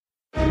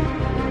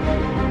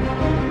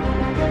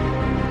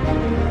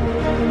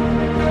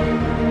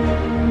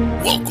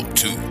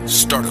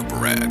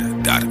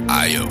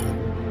startuprad.io,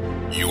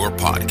 your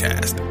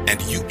podcast and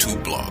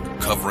YouTube blog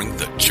covering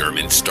the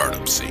German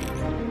startup scene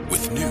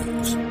with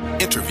news,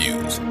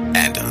 interviews,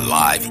 and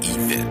live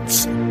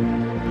events.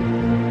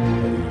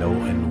 Hello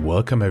and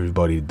welcome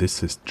everybody.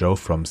 This is Joe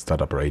from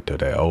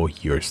startuprad.io,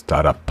 your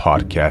startup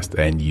podcast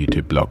and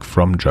YouTube blog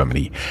from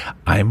Germany.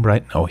 I'm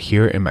right now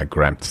here in my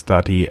grant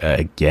study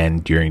again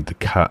during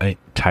the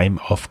time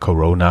of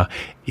Corona,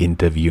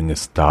 interviewing a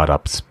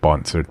startup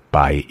sponsored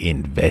by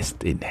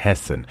Invest in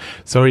Hessen.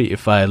 Sorry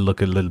if I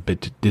look a little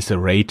bit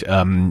disarrayed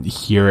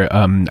here.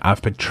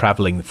 I've been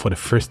traveling for the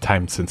first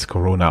time since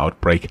Corona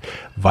outbreak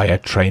via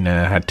train,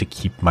 and I had to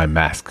keep my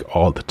mask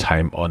all the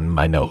time on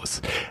my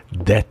nose.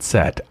 That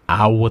said,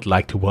 I would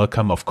like to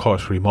welcome, of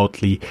course,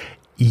 remotely,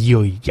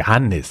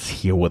 Ioannis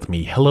here with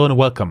me. Hello and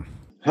welcome.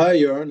 Hi,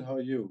 Jörn. How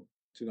are you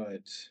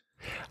tonight?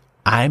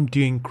 I'm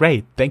doing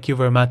great. Thank you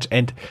very much.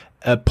 And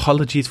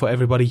apologies for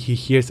everybody who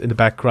hears in the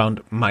background.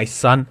 My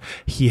son,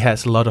 he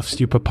has a lot of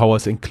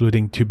superpowers,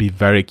 including to be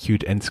very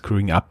cute and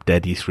screwing up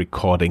daddy's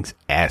recordings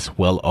as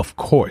well, of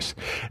course.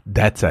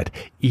 That said,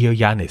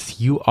 Ioannis,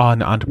 you are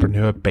an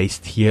entrepreneur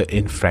based here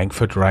in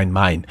Frankfurt,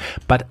 Rhine-Main.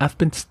 But I've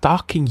been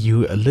stalking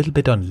you a little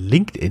bit on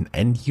LinkedIn,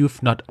 and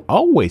you've not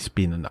always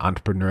been an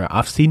entrepreneur.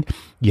 I've seen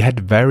you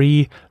had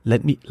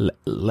let me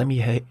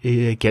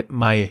get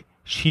my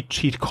cheat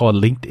sheet called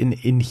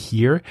LinkedIn in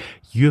here.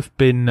 You've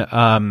been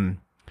an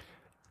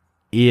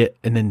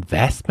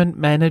investment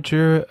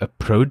manager, a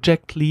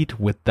project lead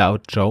with Dow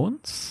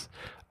Jones.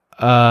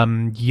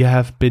 You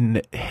have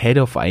been head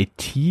of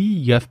IT.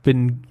 You have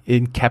been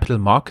in capital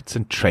markets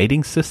and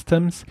trading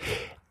systems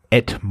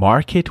at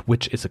Market,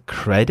 which is a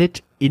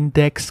credit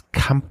index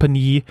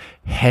company,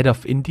 head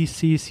of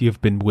indices.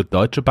 You've been with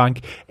Deutsche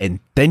Bank,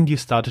 and then you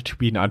started to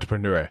be an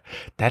entrepreneur.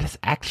 That is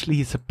actually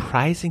a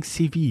surprising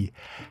CV.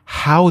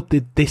 How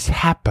did this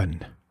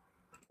happen?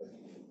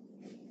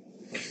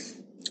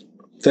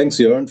 Thanks,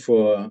 Jörn,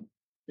 for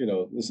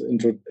this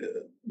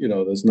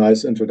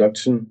nice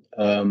introduction.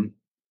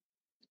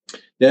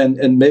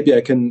 And maybe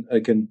I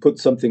can put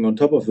something on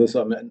top of this.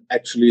 I'm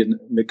actually a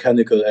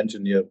mechanical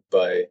engineer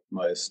by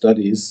my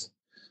studies,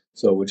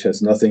 so which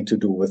has nothing to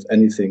do with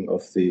anything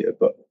of the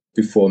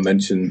before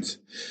mentioned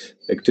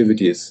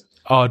activities.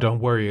 Oh, don't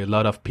worry. A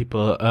lot of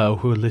people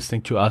who are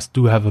listening to us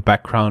do have a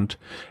background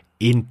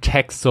in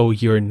tech, so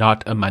you're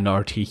not a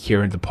minority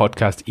here in the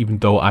podcast, even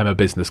though I'm a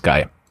business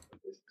guy.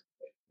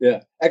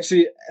 Yeah,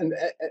 actually, and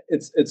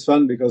it's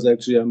fun because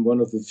actually I'm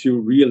one of the few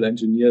real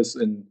engineers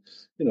in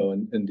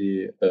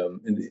the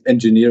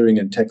engineering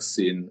and tech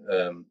scene,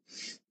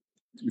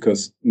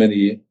 because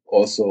many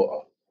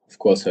also, of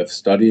course, have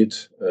studied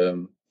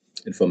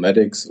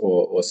informatics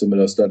or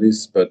similar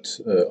studies, but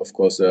of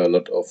course there are a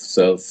lot of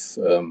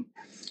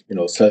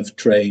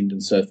self-trained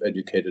and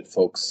self-educated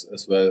folks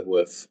as well who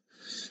have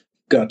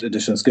got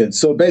additional skills.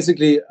 So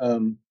basically,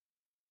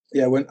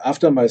 when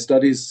after my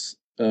studies,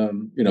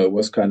 it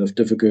was kind of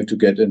difficult to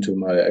get into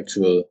my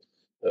actual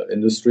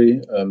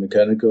industry,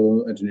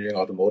 mechanical engineering,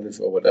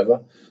 automotive, or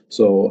whatever.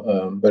 So,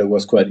 but it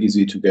was quite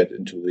easy to get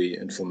into the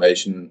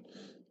information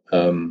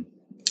and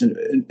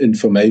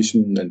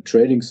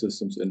trading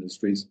systems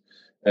industries.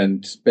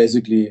 And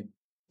basically,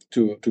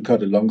 to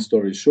cut a long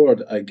story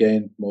short, I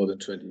gained more than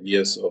 20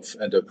 years of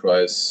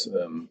enterprise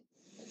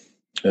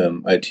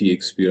IT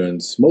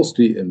experience,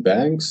 mostly in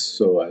banks.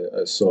 So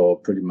I saw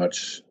pretty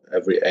much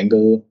every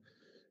angle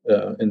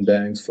in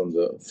banks, from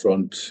the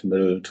front,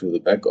 middle to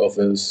the back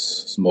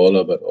office,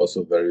 smaller but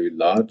also very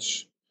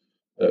large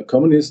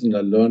companies, and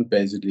I learned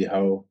basically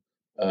how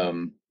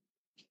to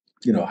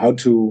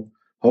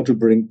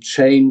bring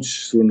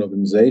change through an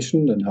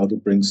organization and how to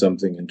bring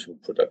something into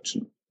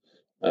production.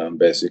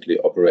 Basically,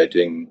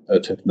 operating a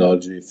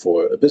technology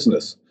for a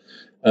business.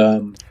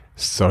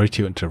 Sorry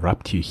to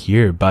interrupt you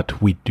here,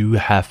 but we do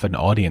have an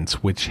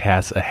audience which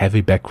has a heavy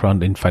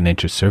background in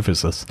financial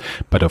services,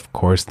 but of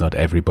course not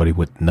everybody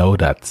would know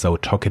that. So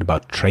talking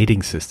about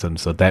trading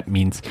systems, so that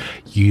means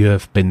you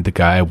have been the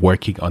guy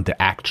working on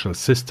the actual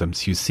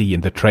systems you see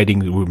in the trading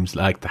rooms,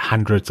 like the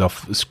hundreds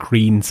of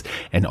screens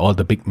and all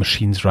the big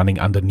machines running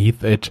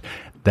underneath it.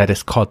 That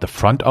is called the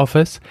front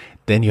office.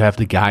 Then you have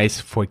the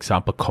guys, for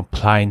example,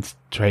 compliance,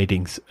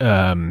 tradings,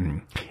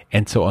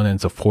 and so on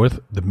and so forth,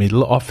 the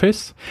middle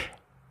office.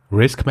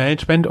 Risk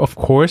management, of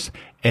course,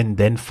 and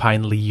then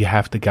finally you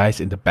have the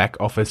guys in the back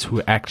office who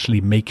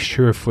actually make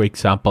sure, for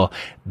example,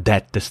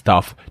 that the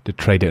stuff the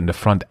trader in the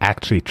front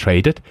actually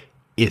traded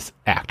is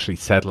actually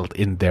settled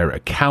in their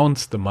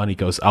accounts, the money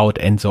goes out,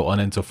 and so on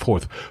and so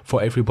forth.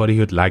 For everybody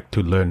who'd like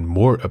to learn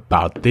more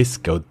about this,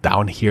 go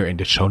down here in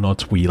the show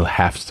notes. We'll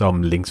have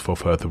some links for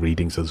further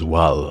readings as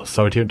well.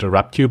 Sorry to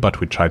interrupt you,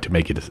 but we try to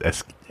make it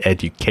as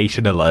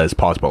educational as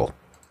possible.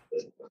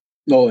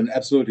 No, and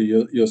absolutely,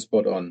 you're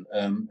spot on.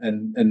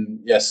 And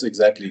yes,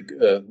 exactly.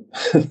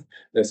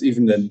 There's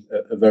even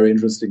a very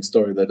interesting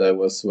story that I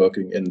was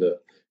working in the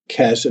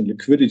cash and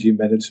liquidity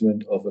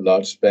management of a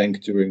large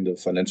bank during the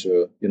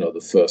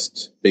the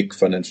first big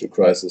financial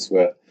crisis,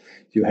 where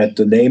you had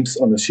the names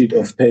on a sheet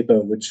of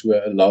paper which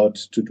were allowed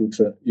to do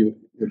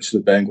which the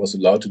bank was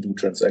allowed to do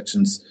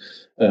transactions,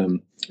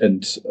 and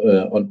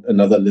on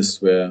another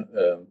list where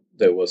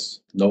there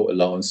was no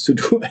allowance to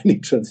do any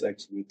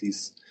transaction with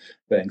these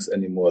banks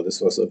anymore. This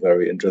was a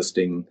very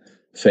interesting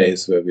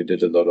phase where we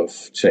did a lot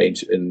of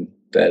change in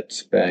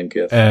that bank.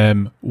 Yes.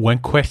 One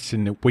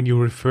question: when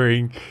you're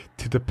referring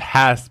to the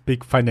past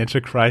big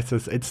financial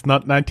crisis, it's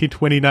not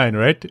 1929,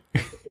 right?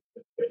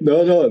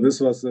 No,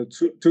 this was a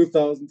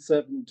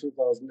 2007,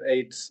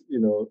 2008,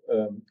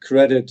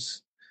 credit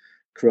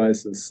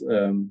crisis,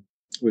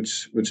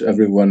 which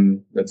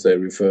everyone, let's say,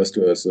 refers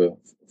to as a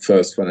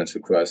first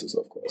financial crisis,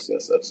 of course.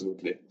 Yes,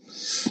 absolutely.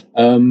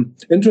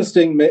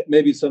 Interesting,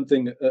 maybe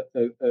something,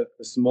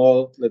 a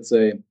small, let's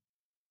say,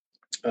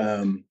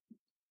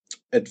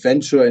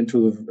 adventure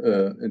into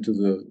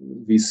the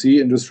VC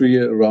industry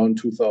around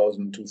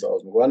 2000,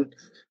 2001,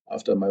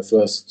 after my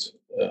first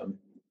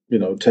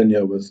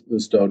tenure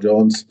with Dow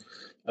Jones.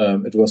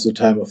 It was the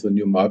time of the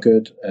new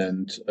market,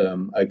 and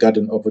I got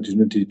an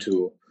opportunity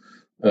to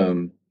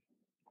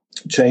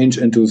change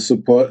into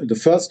support, the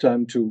first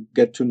time to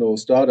get to know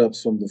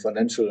startups from the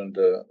financial and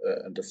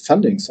the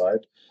funding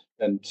side,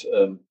 and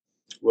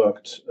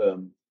worked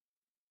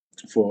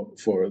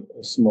for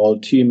a small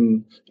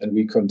team, and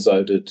we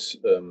consulted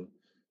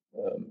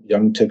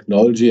young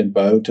technology and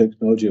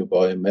biotechnology or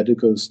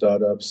biomedical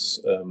startups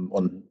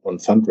on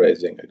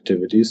fundraising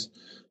activities,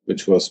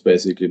 which was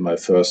basically my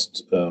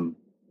first,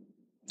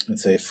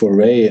 let's say,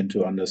 foray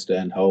into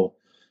understand how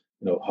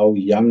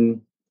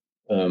young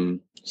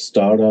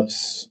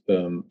startups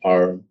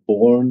are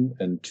born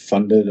and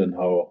funded, and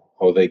how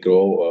they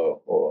grow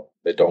or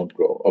they don't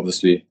grow.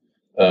 Obviously,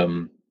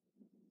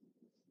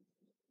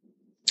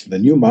 the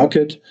new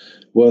market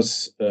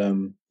was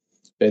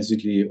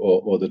basically,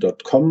 or the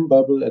dot-com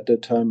bubble at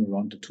that time,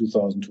 around the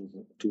 2000 to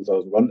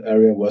 2001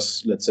 area,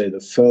 was, let's say, the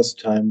first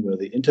time where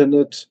the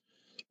internet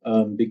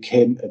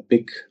became a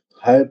big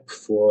hype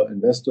for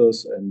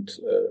investors and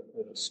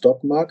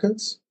stock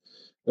markets.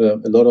 A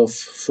lot of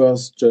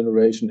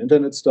first-generation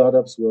internet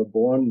startups were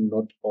born.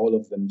 Not all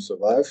of them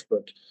survived,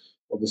 but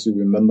obviously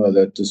remember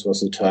that this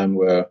was a time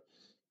where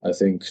I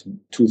think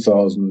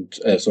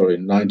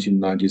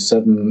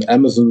 1997,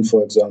 Amazon,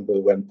 for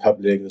example, went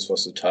public. This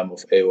was the time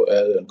of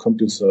AOL and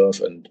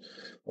CompuServe, and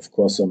of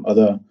course some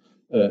other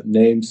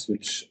names,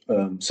 which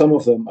some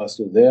of them are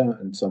still there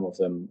and some of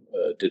them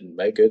didn't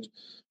make it.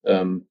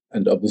 And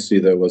obviously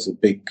there was a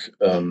big,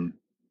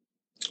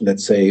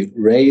 let's say,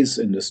 race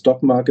in the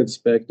stock markets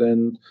back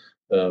then.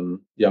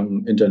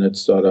 Young internet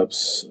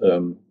startups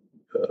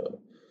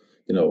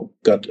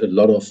got a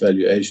lot of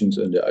valuations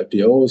in the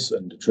IPOs,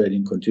 and the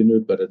trading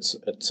continued, but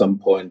at some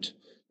point,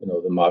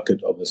 the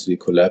market obviously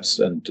collapsed,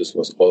 and this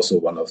was also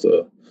one of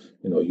the,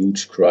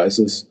 huge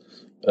crises.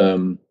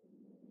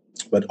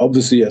 But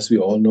obviously, as we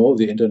all know,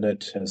 the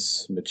internet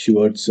has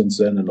matured since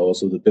then, and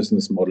also the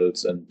business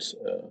models and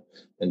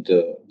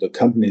the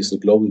companies, the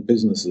global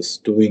businesses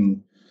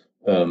doing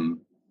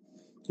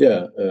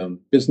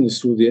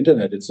business through the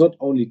internet. It's not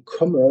only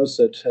commerce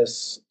that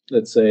has,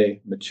 let's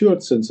say,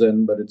 matured since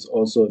then, but it's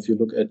also, if you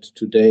look at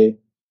today,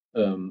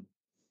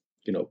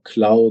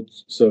 cloud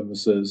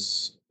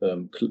services,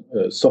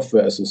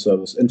 software as a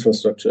service,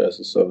 infrastructure as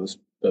a service,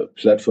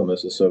 platform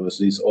as a service.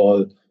 These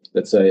all,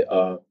 let's say,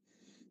 are,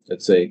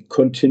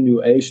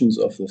 continuations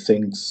of the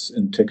things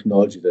in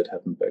technology that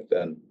happened back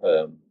then,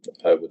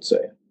 I would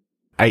say.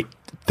 I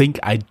think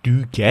I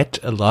do get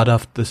a lot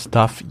of the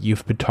stuff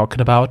you've been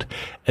talking about,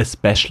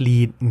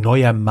 especially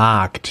Neuer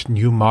Markt.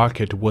 New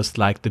market was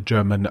like the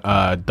German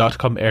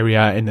 .com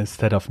area, and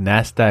instead of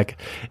Nasdaq,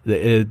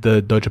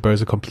 the Deutsche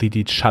Börse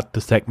completely shut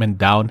the segment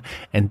down,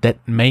 and that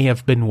may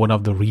have been one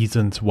of the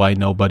reasons why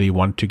nobody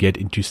wanted to get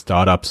into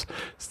startups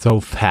so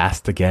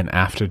fast again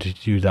after the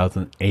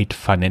 2008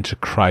 financial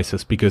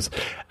crisis, because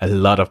a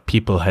lot of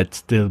people had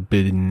still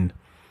been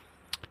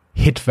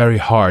hit very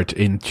hard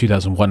in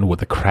 2001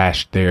 with a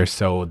crash there,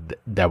 so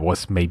that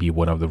was maybe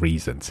one of the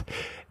reasons.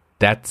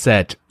 That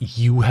said,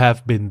 you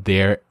have been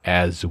there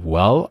as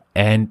well,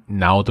 and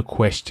now the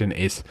question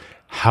is,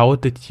 how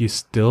did you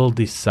still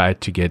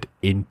decide to get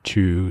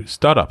into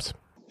startups?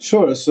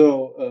 Sure.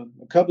 So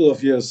a couple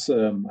of years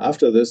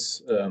after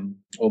this,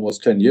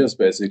 almost 10 years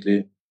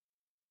basically,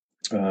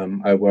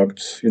 I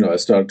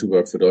started to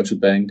work for Deutsche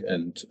Bank,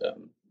 and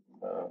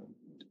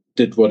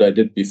did what I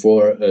did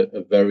before,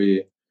 a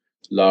very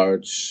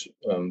large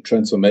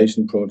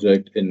transformation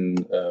project in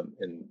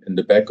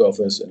the back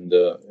office, in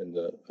the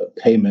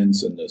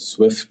payments, and the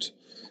SWIFT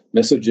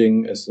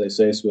messaging, as they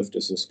say. SWIFT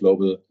is this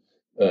global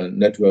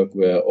network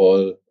where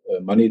all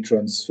money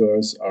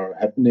transfers are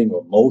happening,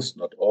 or most,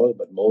 not all,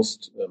 but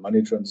most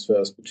money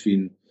transfers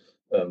between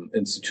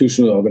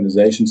institutional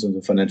organizations in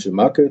the financial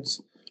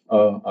markets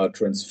are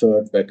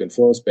transferred back and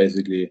forth.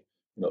 Basically,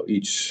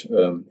 each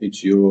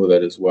euro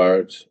that is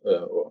wired,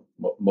 or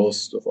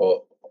most of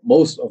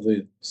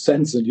the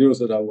cents and euros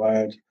that are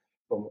wired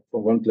from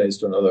one place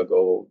to another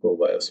go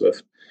via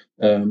SWIFT.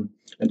 And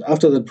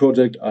after that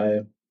project,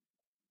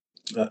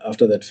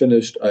 after that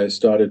finished, I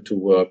started to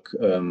work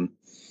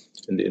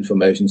in the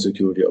Information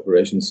Security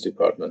Operations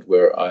Department,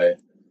 where I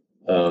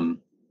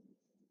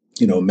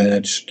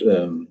managed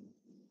a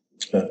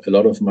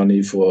lot of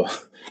money for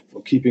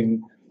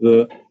keeping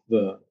the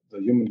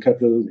human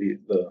capital,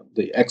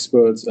 the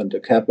experts, and the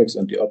capex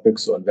and the opex,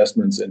 so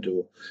investments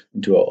into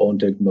our own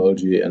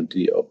technology and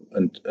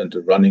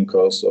the running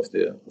costs of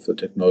the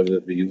technology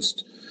that we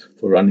used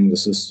for running the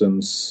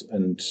systems,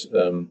 and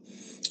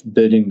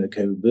building the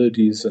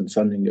capabilities and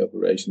funding the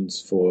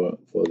operations for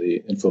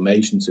the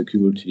information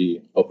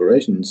security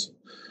operations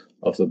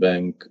of the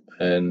bank.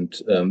 And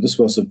this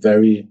was a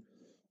very,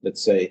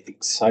 let's say,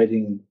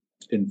 exciting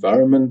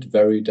environment,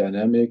 very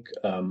dynamic,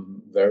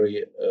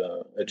 very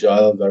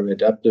agile, very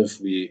adaptive.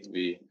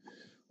 We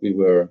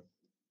were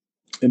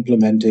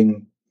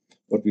implementing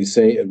what we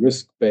say a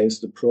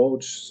risk-based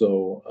approach.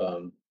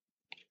 So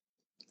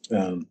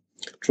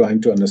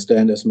trying to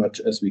understand as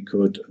much as we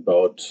could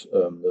about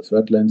the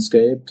threat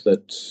landscape.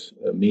 That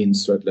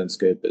means threat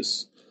landscape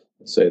is,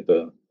 let's say,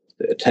 the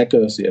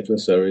attackers, the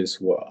adversaries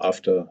who are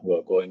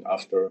going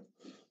after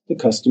the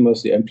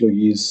customers, the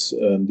employees,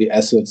 the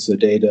assets, the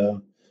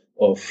data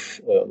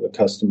of the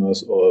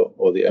customers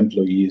or the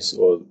employees,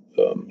 or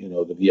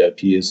the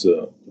VIPs,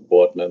 the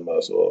board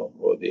members, or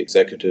the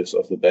executives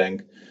of the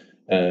bank,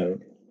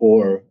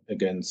 or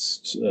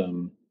against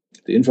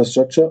the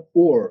infrastructure,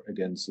 or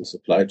against the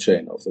supply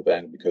chain of the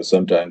bank. Because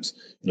sometimes,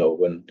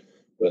 when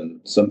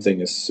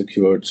something is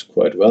secured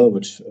quite well,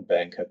 which a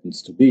bank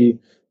happens to be,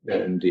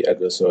 then the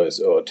adversaries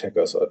or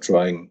attackers are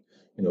trying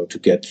to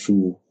get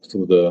through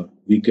the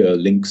weaker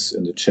links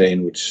in the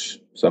chain,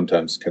 which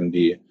sometimes can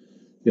be,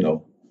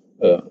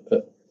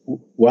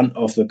 one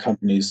of the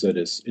companies that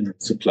is in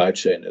supply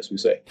chain, as we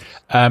say.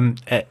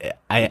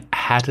 I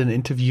had an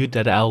interview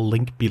that I'll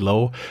link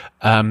below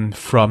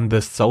from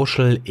the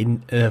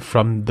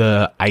from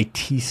the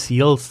IT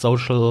SEAL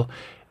social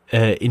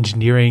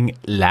engineering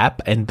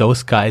lab, and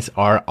those guys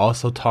are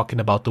also talking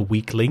about the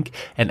weak link,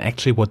 and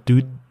actually what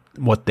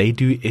they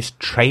do is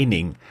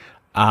training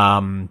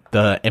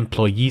the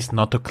employees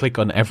not to click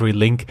on every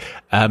link.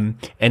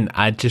 And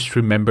I just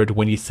remembered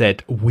when you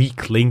said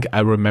weak link, I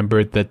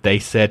remembered that they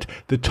said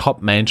the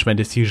top management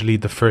is usually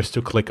the first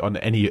to click on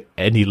any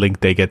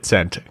link they get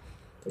sent.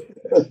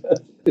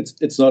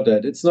 It's not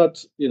that. It's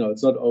not,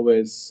 it's not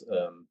always,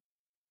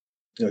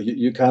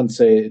 you can't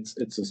say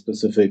it's a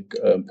specific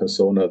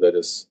persona that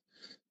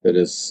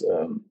is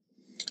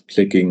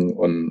clicking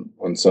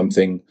on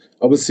something.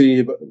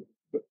 Obviously,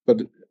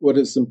 but what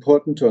is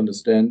important to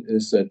understand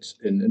is that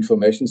in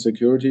information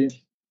security,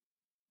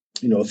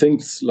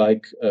 things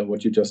like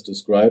what you just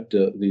described,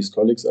 these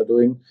colleagues are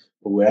doing.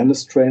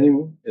 Awareness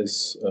training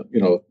is,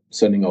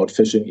 sending out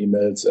phishing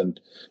emails and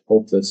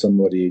hope that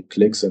somebody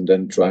clicks, and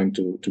then trying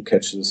to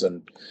catch this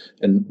and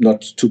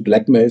not to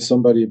blackmail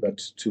somebody,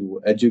 but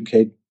to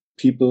educate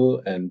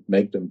people and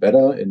make them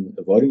better in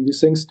avoiding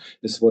these things,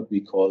 is what we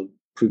call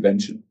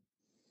prevention.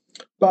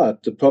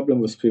 But the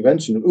problem with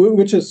prevention,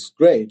 which is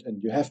great,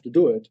 and you have to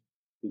do it,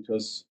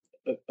 because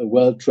a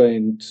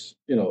well-trained,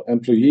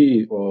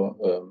 employee or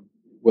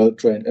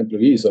well-trained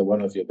employees are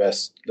one of your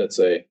best, let's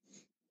say,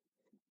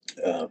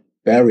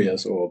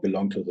 barriers, or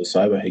belong to the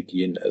cyber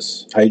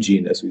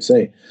hygiene, as we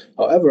say.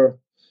 However,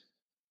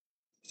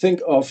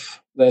 think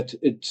of that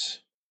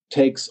it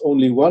takes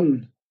only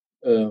one,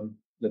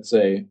 let's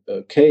say,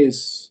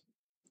 case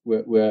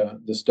where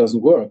this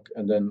doesn't work,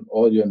 and then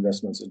all your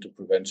investments into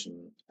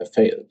prevention have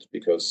failed,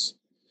 because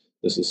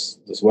this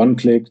one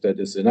click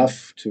that is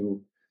enough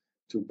to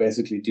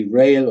basically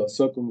derail or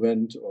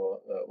circumvent or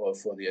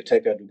for the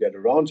attacker to get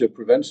around your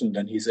prevention.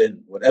 Then he's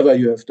in. Whatever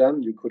you have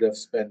done, you could have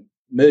spent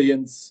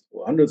millions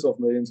or hundreds of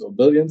millions or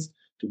billions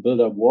to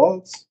build up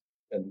walls,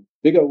 and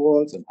bigger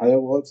walls and higher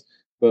walls.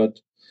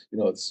 But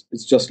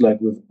it's just like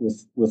with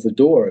the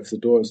door. If the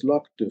door is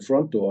locked, the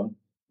front door,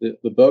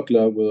 the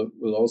burglar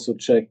will also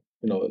check,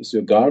 is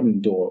your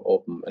garden door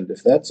open? And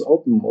if that's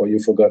open, or you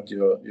forgot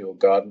your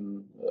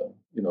garden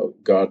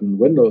garden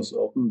windows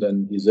open,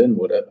 then he's in,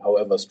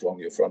 however strong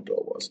your front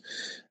door was.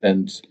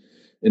 And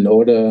in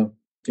order,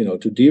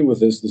 to deal with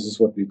this is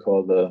what we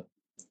call the,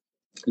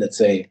 let's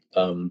say,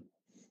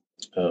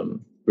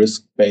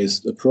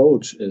 risk-based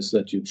approach, is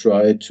that you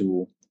try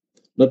to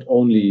not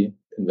only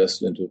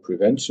invest into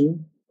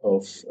prevention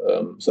of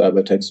cyber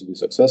attacks to be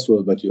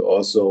successful, but you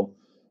also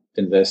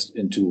invest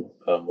into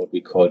what we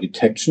call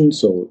detection.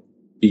 So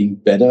being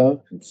better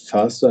and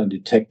faster in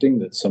detecting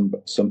that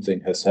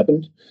something has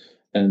happened,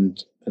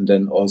 and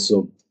then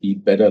also be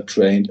better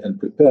trained and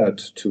prepared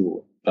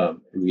to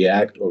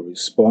react or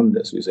respond,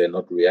 as we say.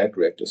 Not react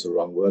is the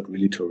wrong word,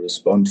 really to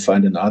respond,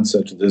 find an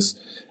answer to this,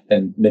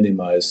 and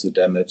minimize the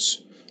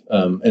damage,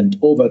 and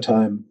over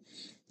time,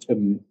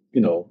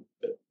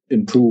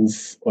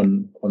 improve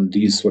on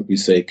these, what we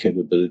say,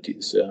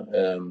 capabilities.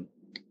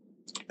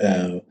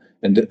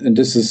 And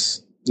this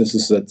is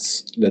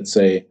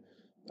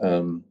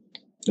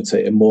let's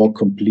say a more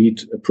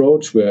complete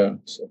approach, where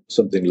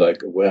something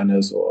like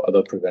awareness or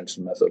other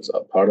prevention methods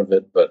are part of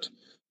it, but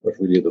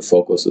really the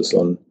focus is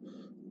on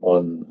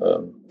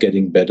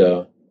getting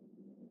better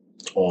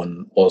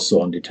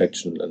also on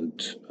detection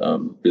and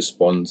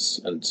response,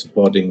 and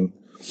supporting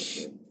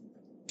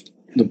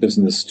the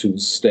business to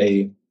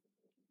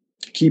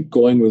keep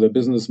going with the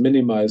business,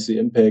 minimize the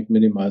impact,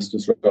 minimize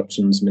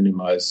disruptions,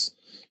 minimize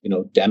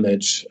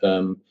damage,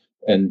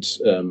 and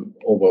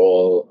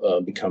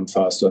overall become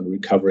faster in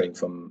recovering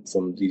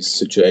from these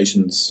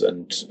situations,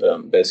 and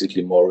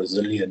basically more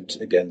resilient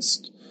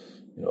against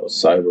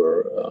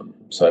cyber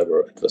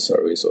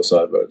adversaries or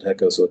cyber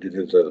attackers or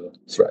digital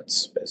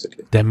threats,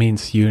 basically. That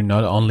means you're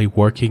not only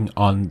working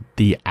on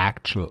the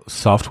actual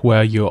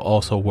software, you're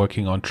also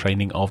working on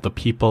training of the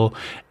people,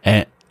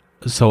 and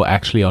so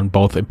actually on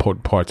both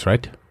important parts,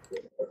 right?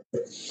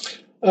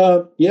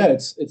 Yeah,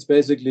 it's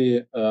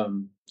basically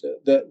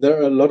there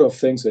are a lot of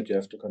things that you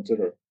have to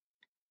consider,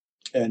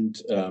 and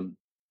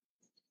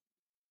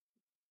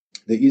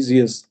the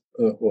easiest,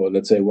 or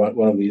let's say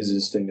one of the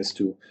easiest things is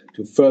to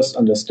first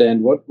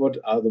understand what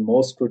are the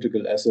most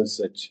critical assets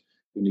that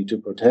you need to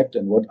protect,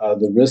 and what are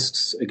the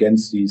risks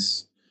against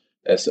these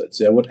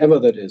assets. Yeah, whatever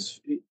that is,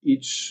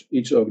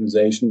 each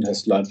organization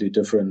has slightly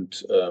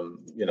different,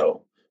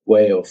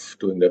 way of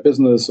doing their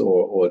business,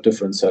 or a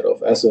different set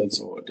of assets,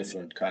 or a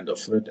different kind of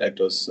threat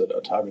actors that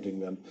are targeting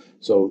them.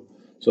 So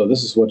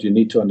this is what you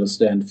need to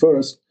understand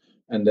first,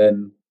 and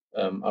then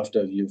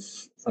after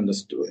you've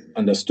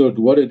understood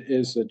what it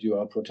is that you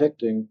are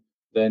protecting,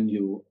 then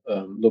you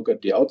look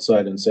at the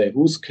outside and say,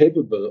 who's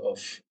capable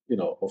of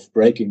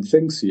breaking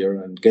things here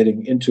and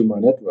getting into my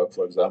network,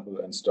 for example,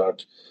 and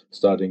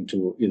starting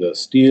to either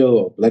steal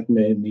or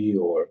blackmail me,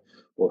 or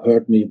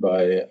hurt me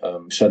by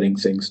shutting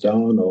things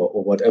down,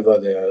 or whatever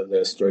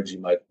their strategy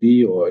might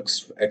be, or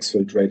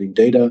exfiltrating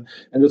data.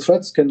 And the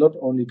threats can not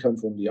only come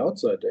from the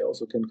outside, they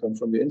also can come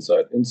from the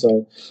inside.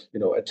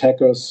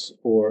 Attackers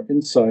or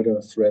insider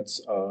threats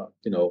are,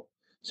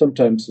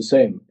 sometimes the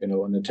same.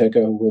 An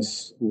attacker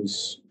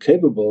who's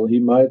capable, he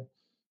might,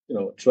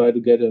 try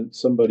to get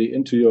somebody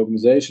into your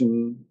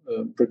organization,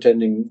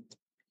 pretending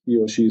he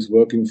or she is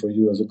working for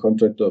you as a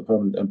contractor or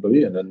permanent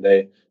employee, and then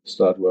they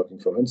start working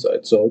from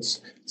inside. So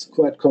it's a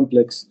quite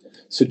complex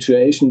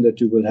situation that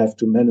you will have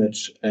to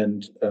manage,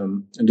 and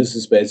this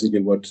is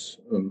basically what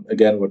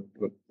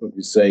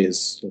we say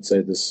is, let's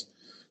say,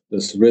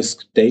 this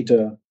risk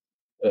data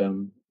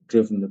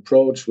driven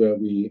approach, where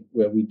we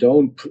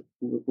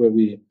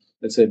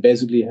let's say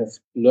basically have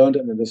learned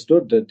and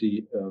understood that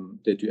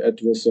that your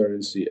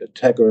adversaries, the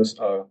attackers,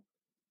 are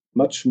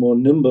much more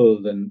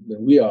nimble than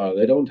we are.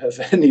 They don't have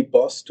any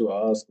boss to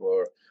ask,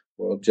 or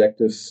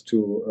objectives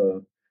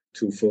to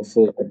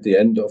fulfill at the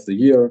end of the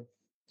year.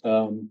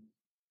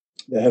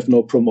 They have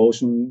no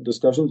promotion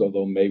discussions,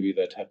 although maybe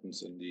that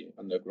happens in the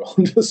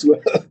underground as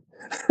well.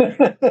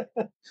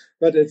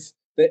 But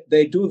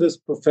they do this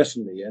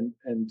professionally,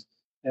 and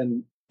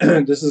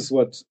this is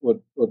what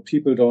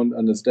people don't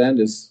understand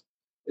is,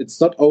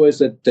 it's not always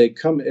that they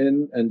come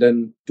in and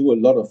then do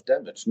a lot of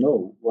damage.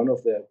 No, one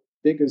of their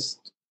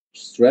biggest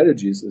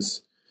strategies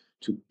is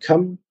to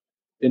come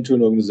into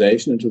an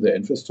organization, into their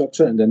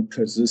infrastructure, and then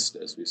persist,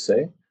 as we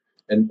say,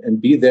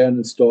 and be there and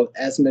install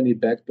as many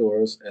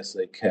backdoors as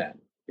they can,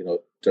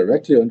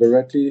 directly or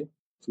indirectly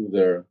through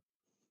their,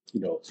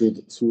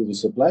 through the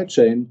supply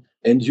chain,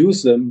 and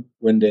use them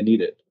when they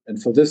need it.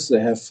 And for this, they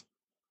have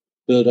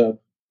built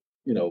up,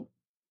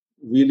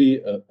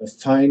 really a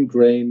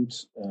fine-grained,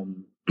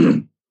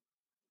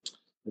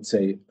 let's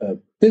say,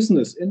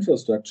 business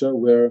infrastructure,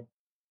 where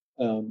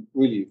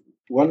really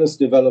one is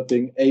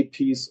developing a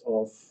piece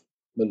of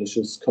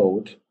malicious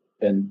code,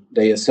 and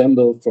they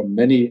assemble from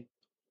many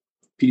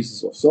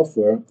pieces of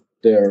software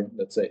their,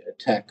 let's say,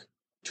 attack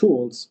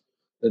tools.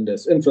 Then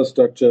there's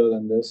infrastructure,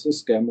 then there's the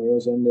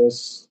scammers, and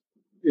there's,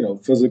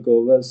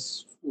 physical,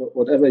 there's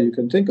whatever you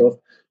can think of.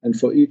 And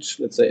for each,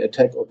 let's say,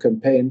 attack or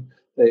campaign,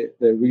 they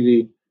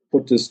really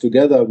put this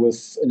together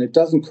with, and it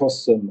doesn't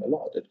cost them a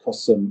lot. It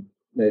costs them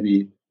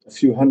maybe a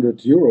few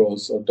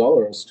 €100 or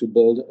dollars to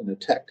build an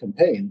attack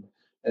campaign.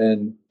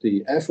 And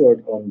the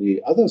effort on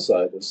the other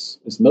side is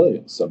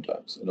millions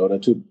sometimes, in order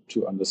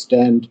to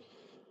understand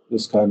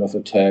this kind of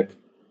attack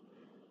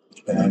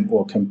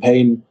or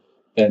campaign,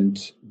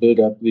 and build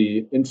up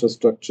the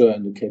infrastructure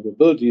and the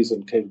capabilities.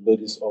 And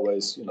capabilities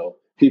always,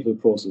 people,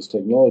 process,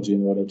 technology,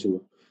 in order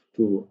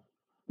to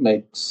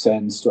make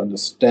sense, to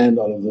understand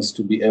all of this,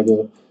 to be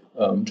able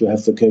to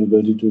have the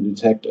capability to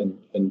detect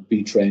and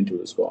be trained to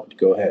respond.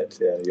 Go ahead.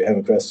 Yeah, you have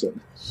a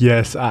question.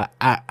 Yes,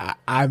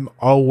 I'm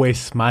always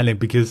smiling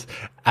because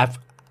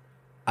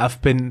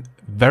I've been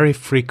very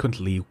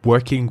frequently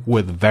working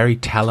with very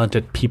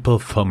talented people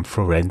from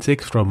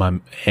forensics, from my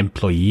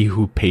employee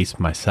who pays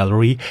my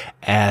salary,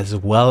 as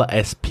well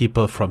as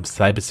people from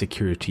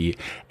cybersecurity.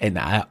 And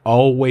I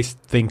always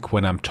think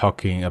when I'm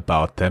talking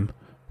about them,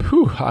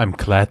 I'm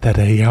glad that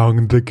they are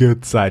on the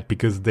good side,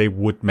 because they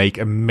would make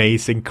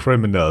amazing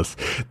criminals.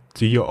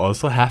 Do you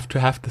also have to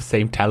have the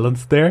same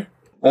talents there?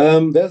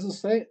 There's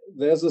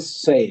a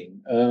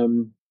saying.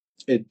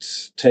 It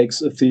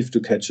takes a thief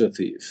to catch a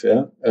thief.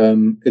 Yeah,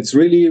 it's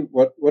really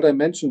what I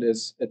mentioned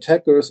is,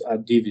 attackers are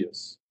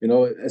devious.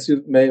 As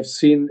you may have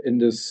seen in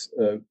this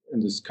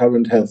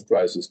current health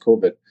crisis,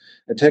 COVID,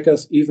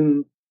 attackers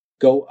even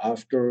go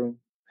after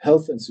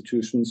health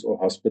institutions or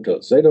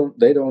hospitals. They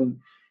don't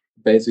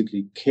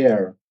basically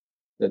care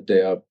that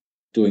they are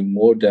doing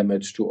more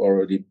damage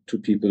to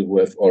people who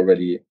have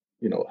already,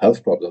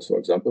 health problems, for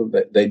example.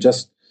 They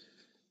just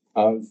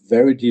are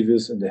very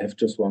devious and they have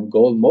just one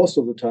goal. Most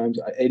of the times,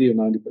 80 or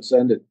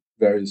 90%, it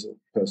varies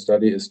per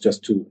study, is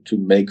just to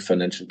make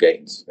financial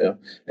gains. Yeah,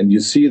 and you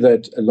see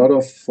that a lot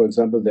of, for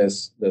example,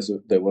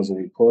 there was a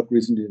report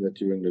recently that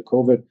during the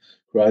COVID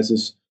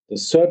crisis, the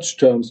search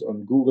terms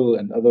on Google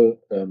and other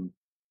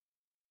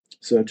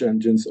search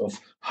engines of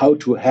how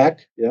to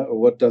hack, or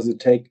what does it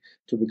take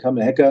to become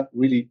a hacker,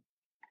 really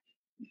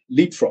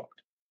leapfrogged,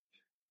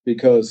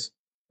 because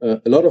a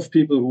lot of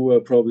people who were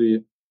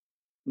probably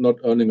not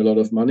earning a lot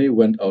of money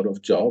went out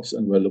of jobs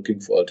and were looking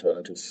for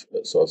alternative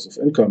sources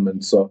of income,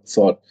 and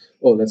thought,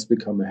 oh, let's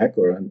become a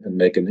hacker and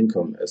make an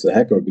income as a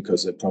hacker,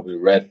 because they probably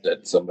read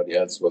that somebody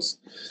else was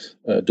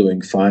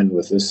doing fine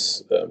with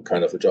this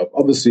kind of a job.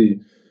 Obviously,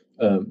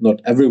 not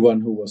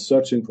everyone who was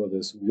searching for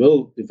this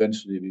will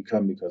eventually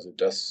become, because it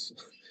does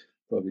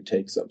probably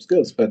take some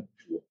skills. But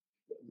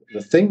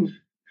the thing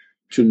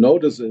to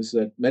notice is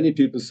that many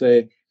people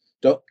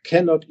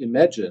cannot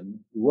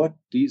imagine what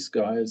these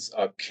guys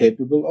are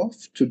capable of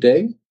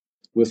today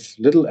with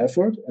little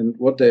effort, and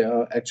what they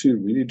are actually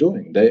really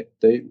doing. They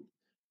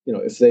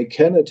if they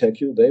can attack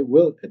you, they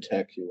will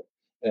attack you,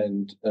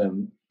 and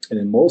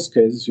in most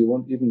cases you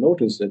won't even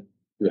notice that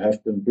you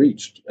have been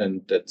breached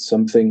and that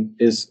something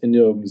is in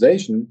your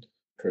organization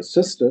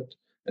persisted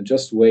and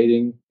just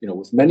waiting,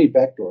 with many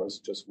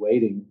backdoors, just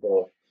waiting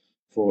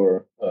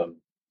for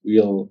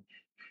real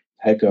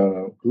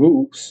hacker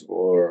groups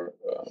or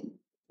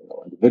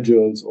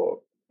individuals or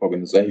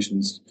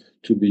organizations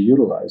to be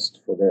utilized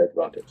for their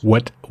advantage.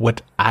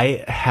 What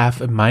I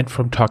have in mind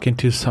from talking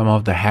to some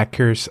of the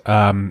hackers,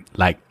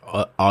 like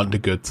on the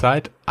good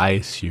side, I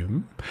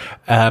assume,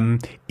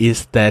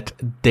 is that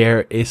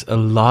there is a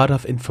lot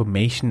of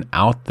information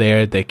out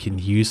there they can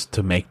use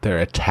to make their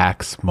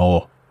attacks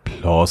more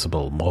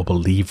plausible, more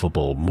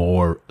believable,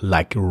 more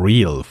like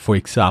real. For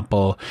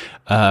example,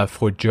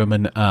 for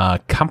German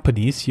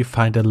companies, you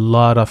find a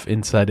lot of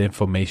inside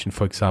information,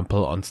 for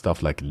example, on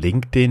stuff like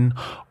LinkedIn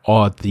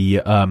or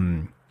the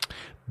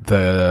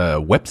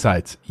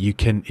websites you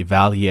can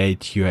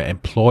evaluate your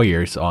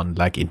employers on,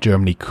 like in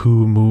Germany,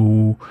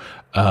 Kumu,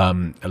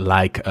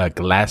 like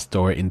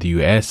Glassdoor in the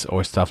US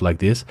or stuff like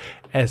this,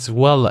 as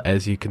well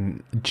as you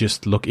can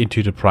just look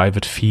into the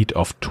private feed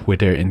of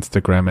Twitter,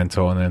 Instagram, and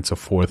so on and so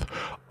forth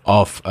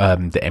of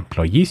the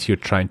employees you're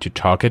trying to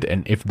target.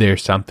 And if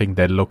there's something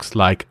that looks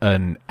like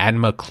an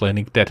animal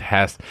clinic that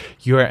has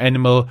your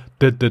animal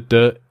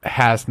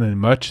has an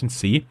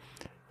emergency,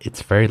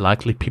 it's very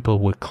likely people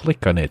will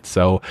click on it.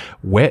 So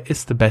where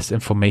is the best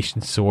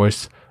information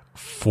source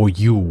for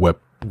you where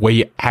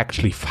you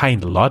actually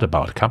find a lot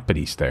about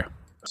companies there?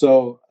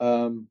 So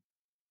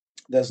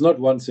there's not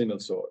one single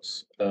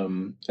source,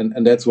 and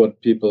that's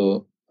what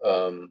people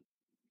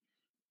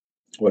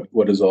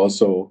what is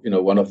also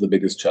one of the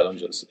biggest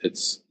challenges.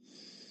 It's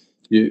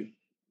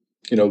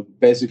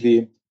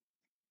basically,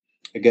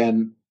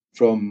 again,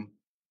 from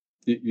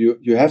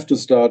you have to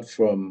start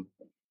from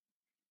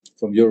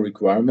your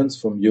requirements,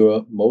 from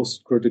your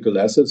most critical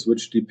assets,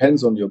 which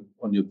depends on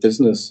your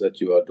business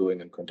that you are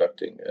doing and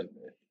conducting, and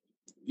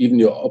even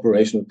your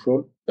operational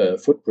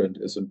footprint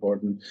is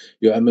important.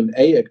 Your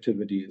M&A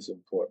activity is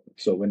important.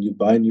 So when you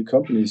buy new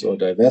companies or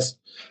divest,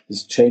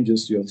 this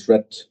changes your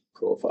threat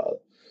profile.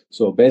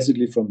 So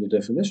basically, from the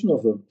definition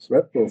of the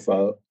threat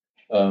profile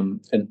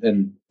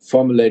and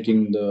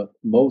formulating the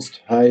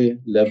most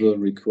high-level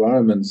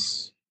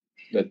requirements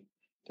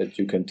that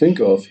you can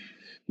think of,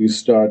 you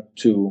start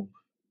to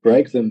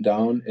break them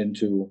down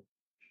into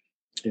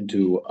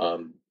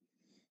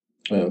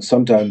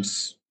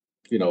sometimes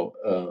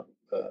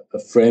a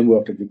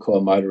framework that we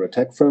call MITRE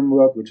ATT&CK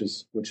framework, which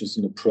is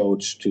an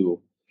approach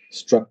to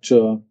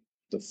structure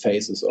the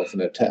phases of an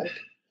attack,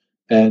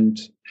 and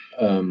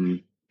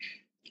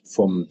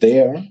from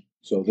there,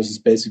 so this is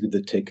basically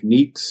the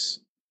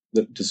techniques,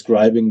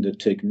 describing the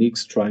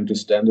techniques, trying to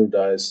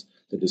standardize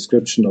the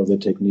description of the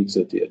techniques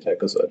that the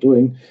attackers are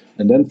doing,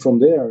 and then from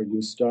there you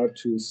start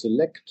to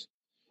select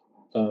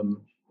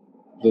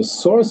the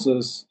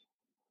sources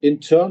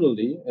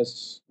internally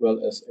as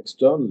well as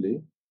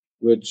externally,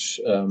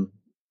 which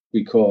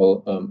we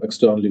call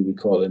externally we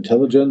call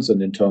intelligence,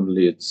 and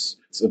internally it's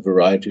a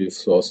variety of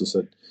sources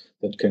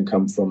that can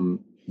come from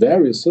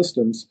various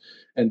systems,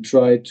 and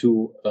try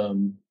to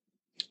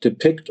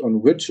depict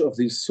on which of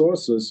these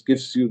sources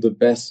gives you the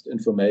best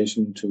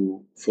information to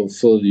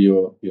fulfill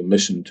your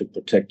mission to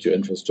protect your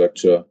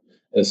infrastructure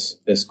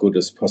as good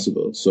as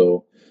possible.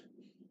 So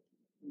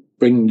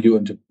bringing you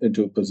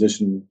into a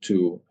position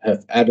to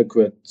have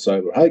adequate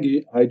cyber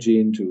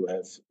hygiene, to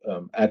have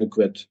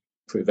adequate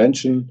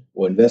prevention,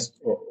 or invest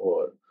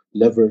or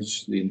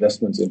leverage the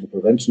investments into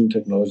prevention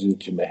technology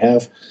that you may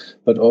have,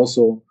 but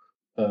also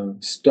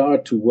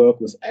start to work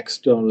with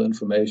external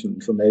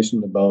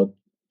information about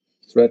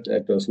threat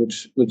actors,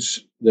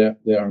 which there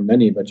are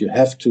many, but you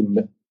have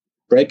to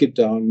break it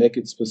down, make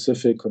it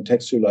specific,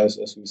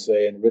 contextualize, as we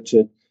say, enrich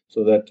it,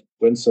 so that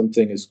when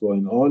something is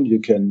going on, you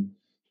can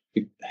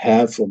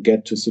have or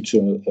get to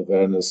situational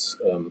awareness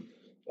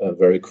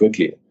very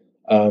quickly.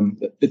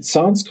 It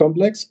sounds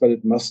complex, but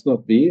it must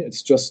not be.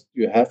 It's just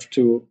you have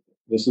to.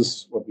 This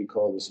is what we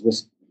call this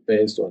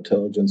risk-based or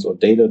intelligence or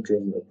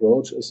data-driven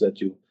approach. Is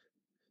that you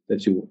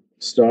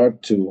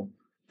start to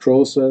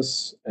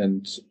process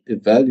and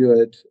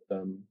evaluate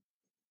the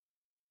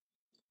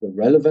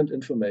relevant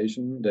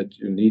information that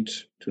you need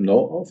to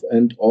know of,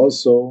 and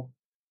also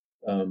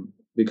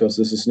because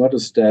this is not a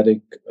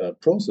static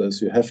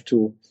process, you have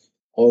to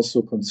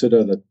also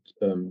consider that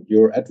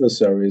your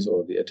adversaries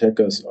or the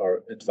attackers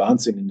are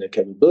advancing in their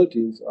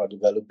capabilities, are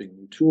developing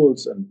new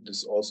tools, and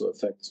this also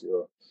affects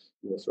your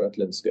threat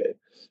landscape.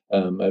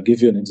 I'll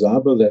give you an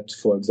example that,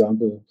 for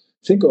example,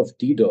 think of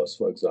DDoS,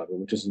 for example,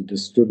 which is a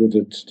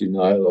distributed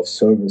denial of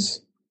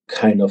service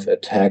kind of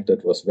attack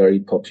that was very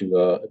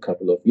popular a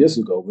couple of years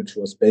ago, which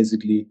was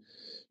basically,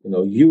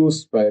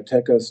 used by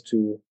attackers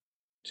to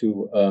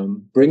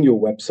bring your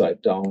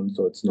website down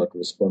so it's not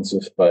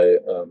responsive by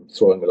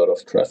throwing a lot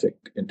of traffic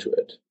into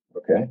it.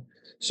 Okay,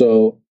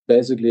 so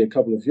basically a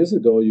couple of years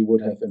ago you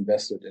would have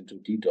invested into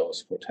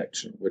DDoS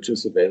protection, which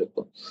is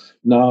available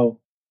now.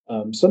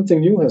 Something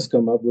new has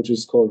come up, which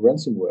is called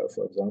ransomware,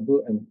 for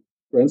example, and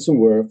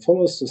ransomware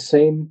follows the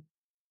same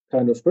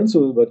kind of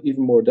principle, but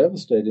even more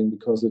devastating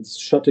because it's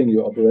shutting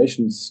your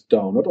operations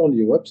down. Not only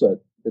your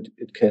website, but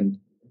it can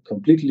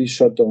completely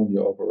shut down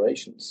your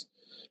operations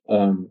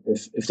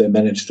if they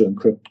manage to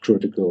encrypt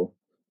critical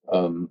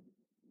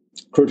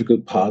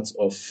parts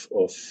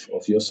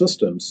of your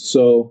systems.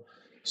 So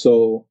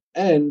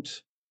and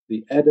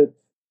the added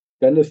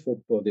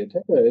benefit for the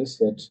attacker is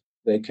that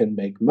they can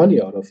make money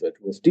out of it.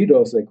 With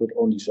DDoS, they could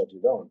only shut you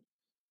down,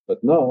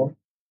 but now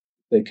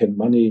they can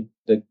make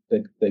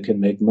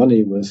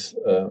money with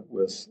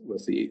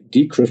the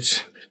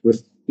decrypt,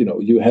 with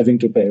you having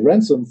to pay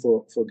ransom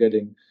for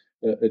getting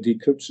a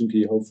decryption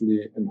key,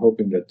 hopefully, and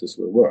hoping that this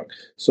will work.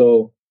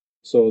 So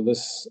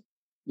this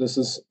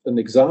is an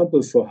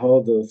example for how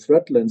the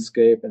threat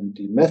landscape and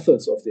the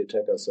methods of the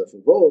attackers have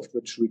evolved,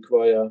 which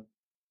require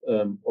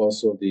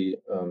also the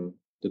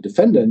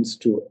defendants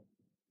to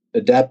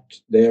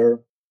adapt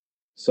their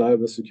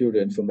cybersecurity,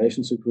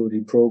 information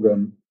security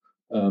program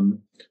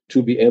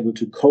to be able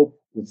to cope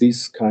with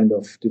these kind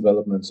of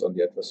developments on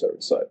the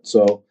adversary side.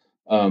 So,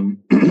 and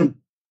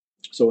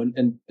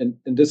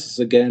this is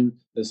again,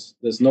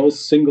 there's no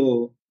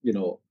single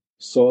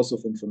source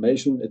of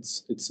information.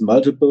 It's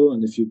multiple,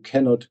 and if you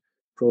cannot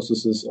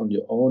process this on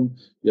your own,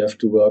 you have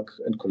to work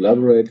and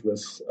collaborate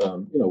with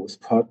with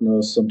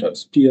partners,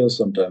 sometimes peers,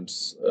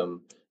 sometimes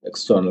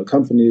external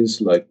companies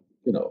like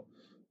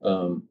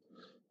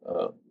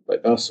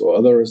like us or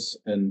others,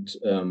 and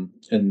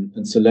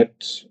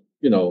select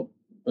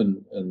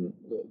and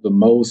the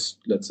most,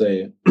 let's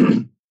say,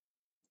 and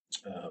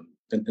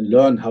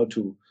learn how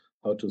to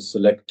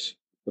select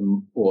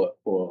them or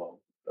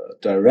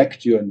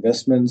direct your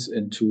investments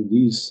into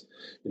these,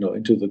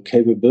 into the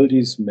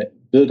capabilities,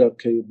 build up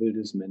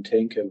capabilities,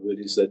 maintain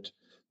capabilities that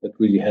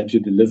really help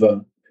you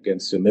deliver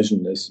against your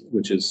mission,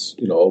 which is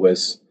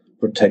always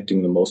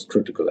protecting the most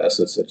critical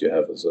assets that you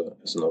have as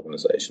an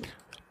organization.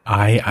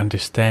 I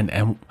understand,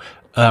 and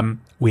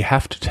we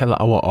have to tell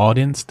our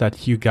audience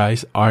that you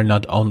guys are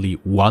not only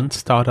one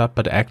startup,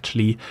 but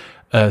actually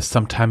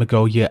some time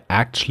ago you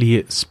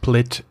actually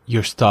split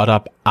your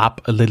startup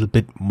up a little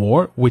bit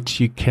more, which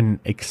you can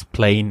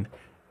explain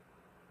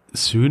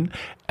soon.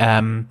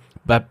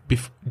 But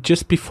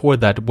just before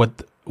that,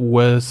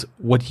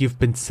 what you've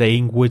been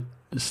saying, was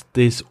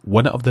this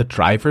one of the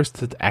drivers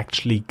that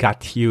actually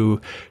got you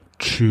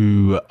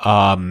to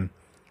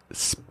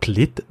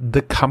split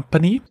the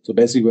company? So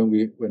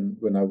basically,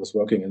 when I was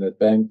working in that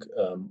bank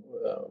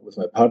with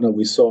my partner,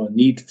 we saw a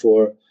need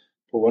for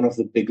one of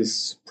the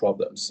biggest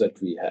problems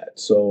that we had.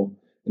 So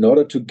in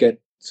order to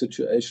get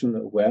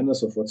situational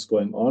awareness of what's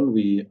going on,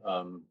 we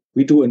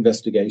do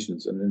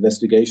investigations, and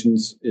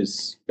investigations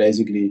is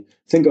basically,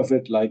 think of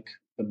it like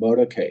a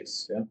murder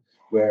case,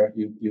 where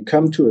you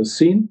come to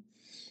the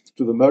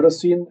murder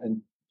scene,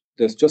 and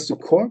there's just a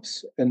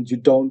corpse, and you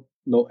don't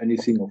know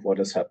anything of what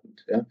has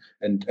happened.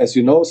 And as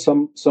you know,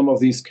 some of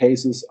these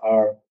cases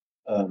are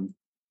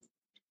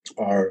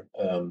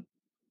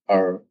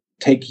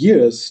take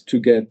years to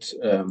get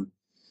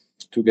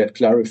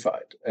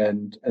clarified,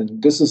 and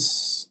this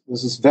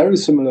is very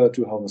similar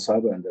to how the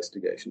cyber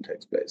investigation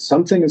takes place.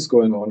 Something is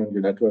going on in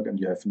your network, and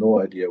you have no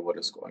idea what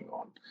is going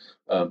on.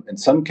 In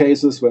some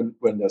cases,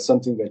 when there's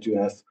something that you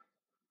have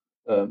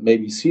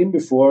maybe seen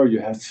before, you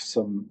have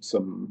some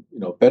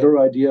better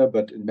idea,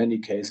 but in many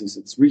cases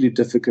it's really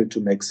difficult to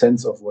make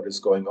sense of what is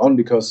going on,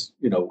 because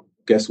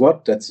guess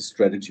what? That's the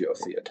strategy of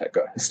the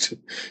attacker.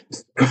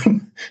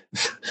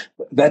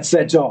 That's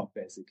their job,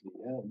 basically.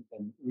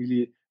 And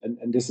really,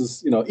 and this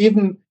is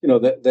even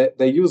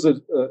they use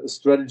a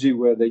strategy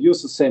where they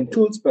use the same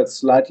tools but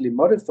slightly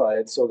modify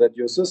it so that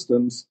your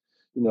systems,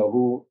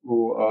 who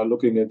are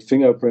looking at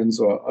fingerprints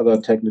or other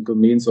technical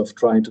means of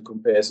trying to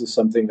compare to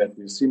something that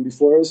we've seen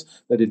before, is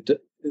that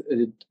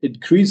it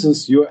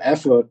increases your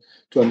effort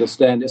to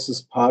understand, is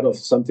this part of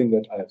something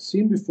that I have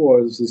seen before,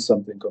 or is this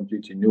something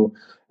completely new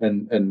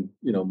and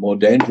more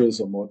dangerous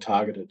or more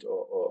targeted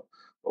or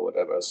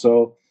whatever.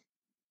 So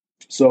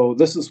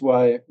this is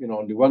why,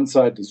 on the one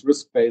side, this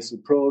risk-based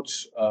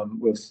approach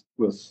with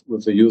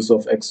the use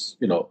of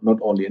not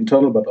only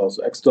internal but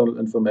also external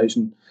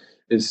information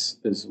is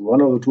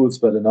one of the tools,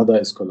 but another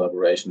is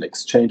collaboration,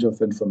 exchange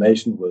of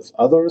information with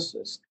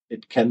others.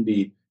 It can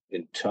be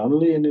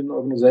internally in an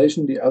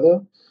organization, the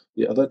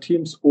other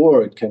teams,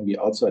 or it can be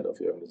outside of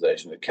the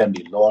organization. It can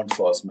be law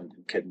enforcement,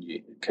 it can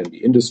be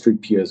industry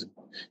peers, it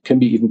can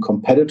be even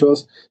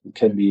competitors. It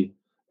can be,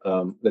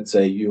 let's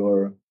say,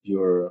 your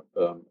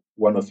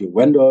one of your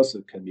vendors.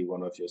 It can be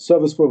one of your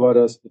service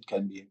providers. It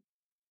can be,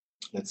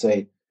 let's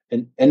say,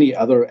 any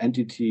other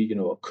entity,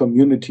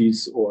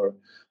 communities or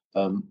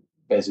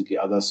basically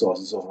other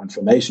sources of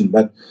information.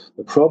 But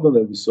the problem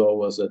that we saw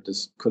was that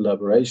this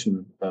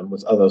collaboration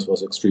with others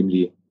was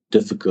extremely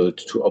difficult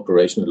to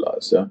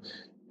operationalize. Yeah?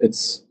 It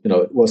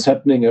was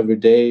happening every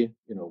day,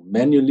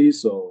 manually.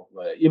 So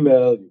via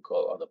email, you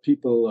call other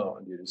people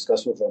and you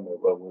discuss with them,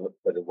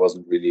 but it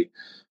wasn't really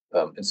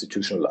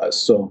institutionalized.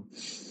 So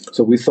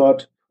we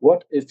thought,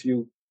 what if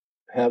you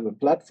have a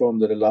platform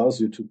that allows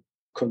you to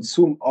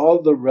consume all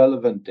the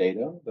relevant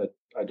data that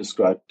I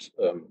described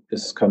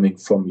is coming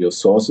from your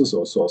sources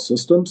or source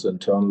systems,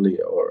 internally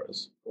or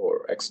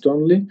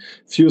externally,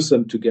 fuse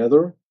them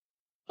together,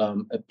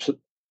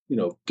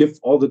 give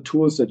all the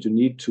tools that you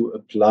need to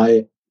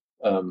apply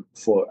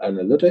for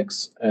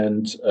analytics,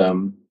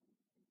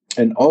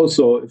 and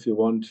also, if you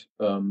want,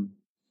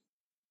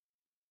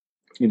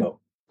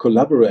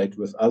 collaborate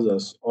with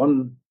others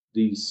on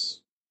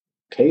these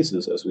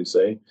cases, as we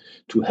say,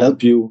 to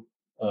help you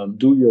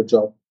do your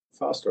job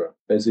faster.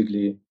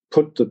 Basically,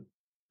 put the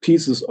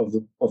pieces of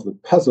the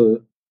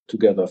puzzle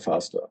together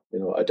faster.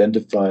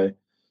 Identify,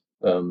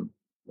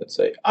 let's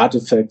say,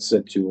 artifacts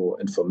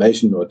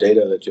information or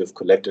data that you have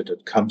collected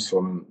that comes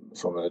from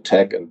an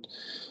attack, and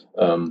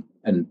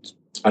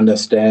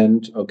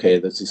understand, okay,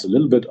 this is a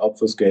little bit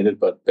obfuscated,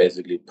 but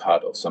basically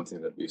part of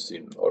something that we've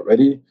seen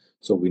already.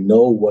 So we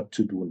know what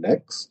to do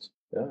next.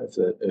 Yeah,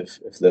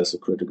 if there's a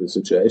critical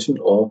situation,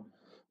 or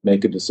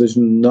make a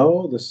decision.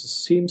 No, this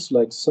seems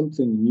like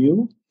something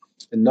new,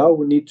 and now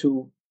we need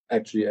to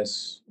actually,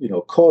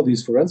 call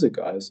these forensic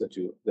guys that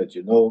that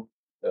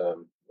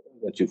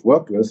you've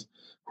worked with,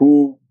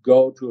 who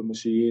go to a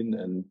machine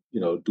and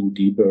do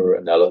deeper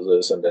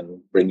analysis and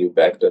then bring you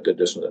back that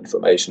additional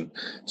information.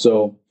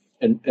 So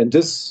and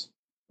this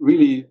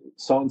really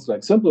sounds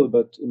like simple,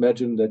 but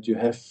imagine that you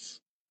have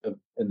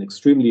an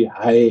extremely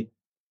high,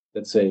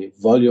 let's say,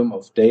 volume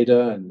of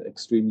data and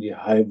extremely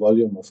high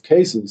volume of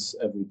cases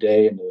every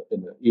day,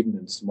 even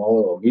in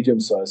small or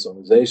medium-sized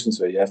organizations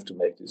where you have to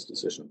make these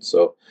decisions.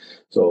 So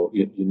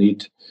we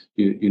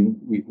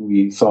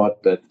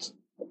thought that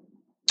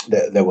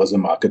there was a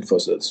market for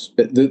this.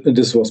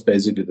 This was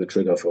basically the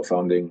trigger for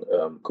founding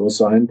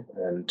Cosign,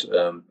 and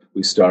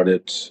we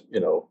started.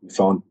 We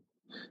found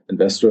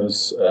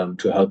investors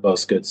to help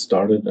us get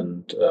started,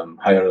 and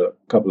hire a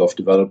couple of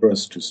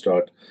developers to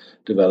start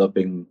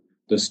developing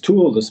this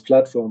tool, this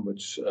platform,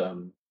 which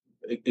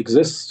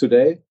exists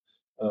today.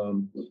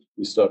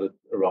 We started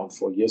around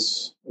 4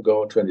 years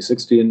ago,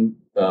 2016.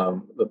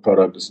 The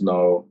product is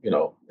now,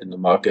 in the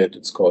market.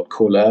 It's called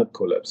Collab.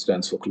 Collab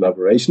stands for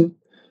collaboration,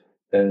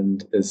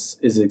 and is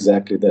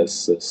exactly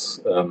this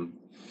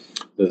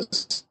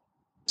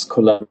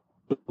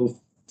collaborative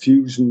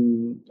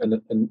fusion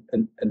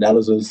and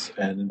analysis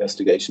and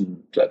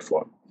investigation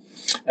platform.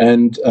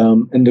 And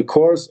in the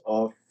course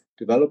of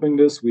developing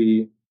this,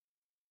 we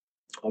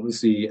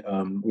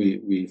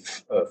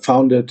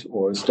founded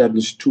or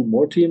established 2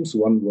 more teams.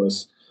 One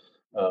was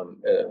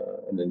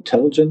an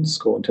intelligence,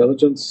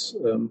 co-intelligence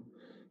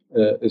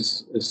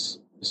is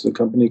the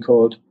company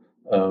called.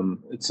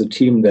 It's a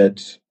team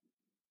that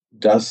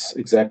does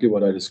exactly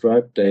what I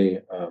described.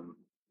 They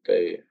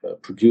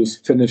produce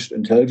finished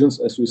intelligence,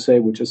 as we say,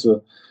 which is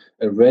a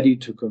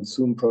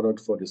ready-to-consume product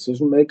for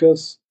decision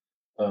makers,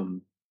 a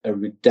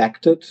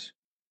redacted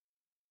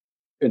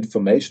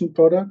information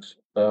product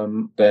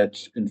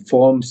that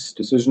informs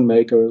decision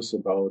makers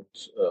about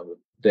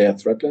their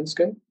threat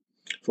landscape,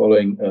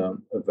 following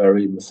a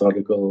very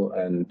methodical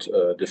and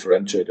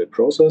differentiated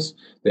process.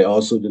 They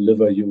also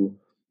deliver you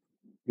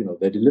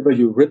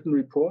written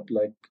report,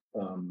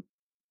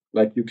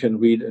 like you can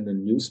read in a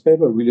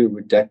newspaper, really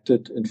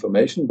redacted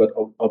information, but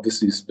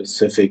obviously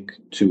specific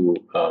to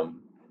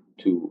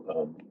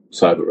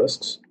cyber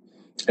risks.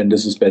 And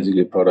this is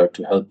basically a product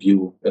to help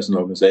you as an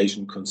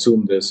organization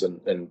consume this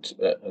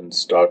and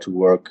start to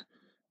work,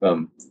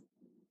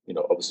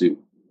 obviously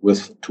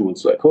with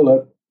tools like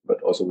Collab, but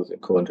also with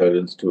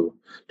co-intelligence to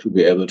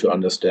be able to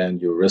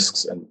understand your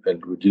risks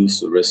and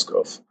reduce the risk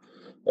of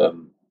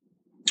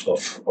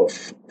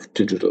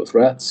digital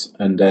threats.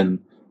 And then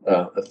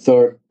a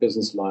third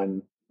business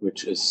line,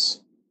 which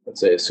is,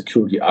 let's say,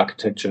 security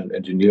architecture and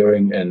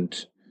engineering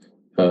and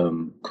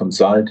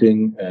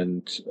consulting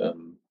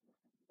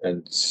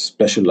and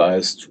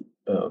specialized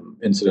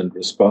incident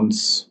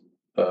response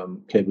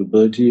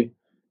capability.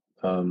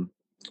 And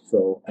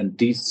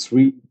these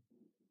three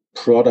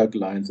product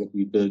lines that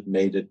we built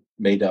made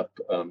up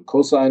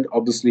Cosigned.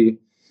 Obviously,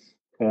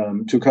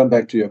 to come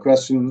back to your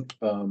question,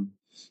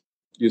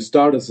 you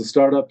start as a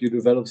startup, you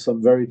develop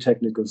some very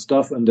technical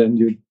stuff, and then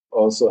you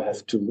also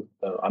have to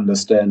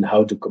understand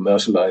how to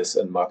commercialize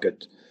and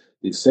market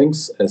these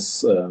things.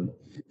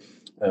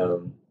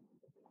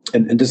 And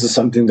this is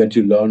something that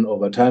you learn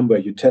over time, where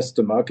you test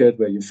the market,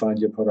 where you find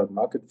your product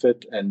market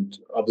fit, and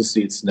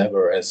obviously it's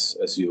never as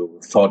you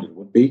thought it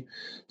would be.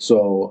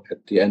 So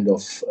at the end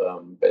of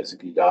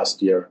basically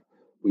last year,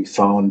 we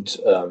found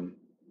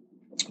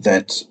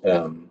that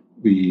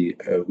the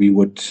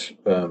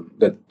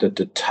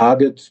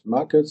target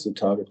markets, the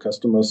target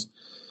customers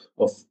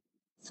for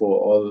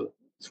all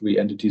three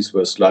entities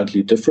were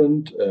slightly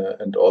different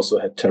and also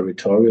had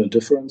territorial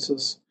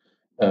differences.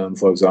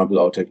 For example,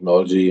 our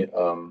technology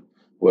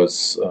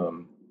was,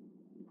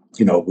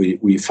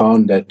 we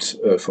found that,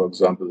 for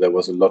example, there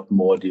was a lot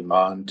more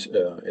demand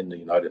in the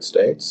United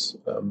States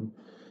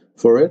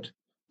for it.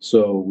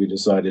 So we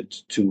decided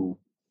to,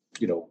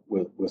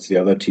 with the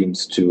other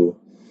teams, to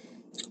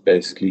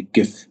basically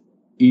give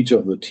each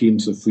of the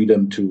teams the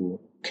freedom to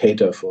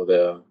cater for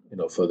their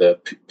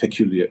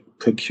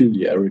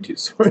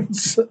peculiarities.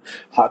 It's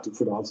hard to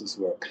pronounce this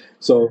word.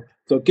 So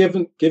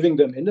giving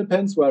them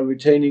independence while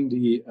retaining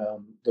the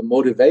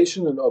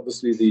motivation and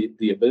obviously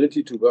the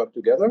ability to work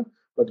together,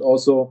 but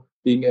also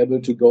being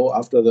able to go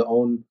after their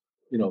own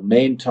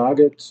main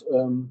target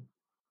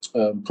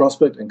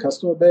prospect and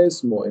customer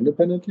base more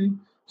independently.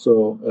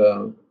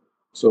 So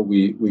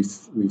we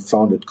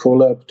founded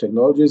CoLab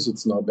Technologies.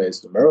 It's now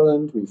based in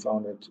Maryland. We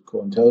founded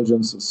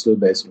Co-Intelligence. It's still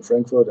based in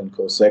Frankfurt, and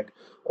CoSec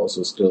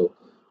also still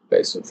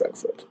based in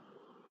Frankfurt.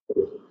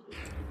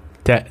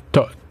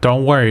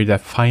 Don't worry.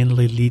 That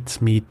finally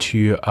leads me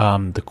to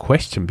the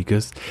question,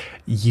 because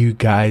you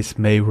guys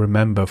may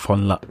remember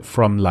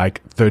from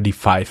like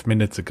 35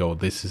 minutes ago.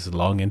 This is a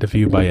long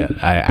interview,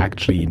 but I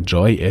actually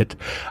enjoy it.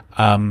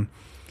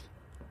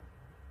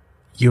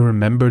 You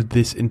remember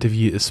this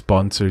interview is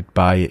sponsored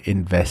by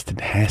Invest in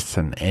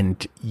Hessen,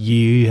 and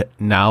you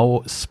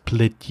now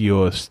split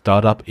your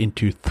startup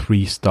into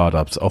 3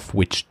 startups, of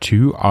which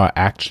 2 are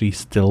actually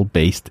still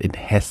based in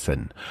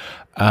Hessen.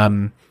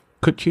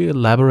 Could you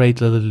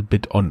elaborate a little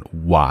bit on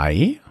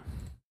why?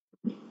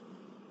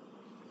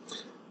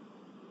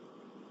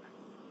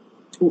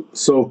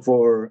 So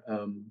for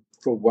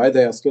why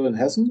they are still in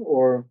Hessen,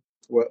 or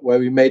why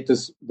we made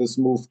this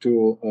move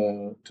to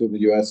the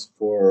US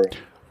for...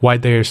 Why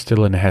they are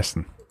still in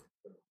Hessen?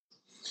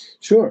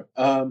 Sure.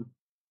 No,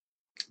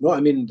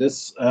 I mean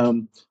this.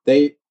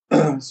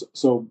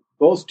 So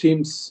both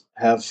teams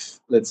have,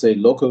 let's say,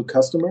 local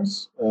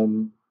customers.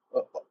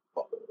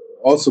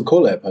 Also,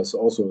 CoLab has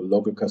also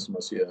local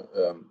customers here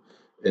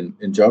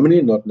in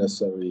Germany, not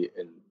necessarily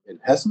in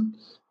Hessen,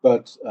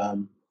 but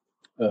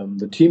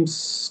the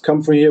teams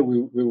come from here.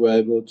 We were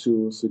able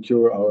to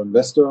secure our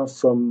investor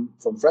from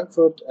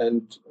Frankfurt,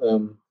 and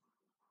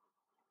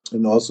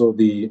also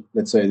the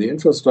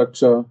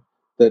infrastructure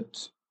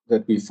that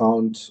we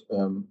found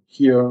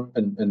here,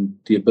 and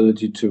the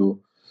ability to,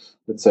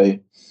 let's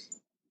say,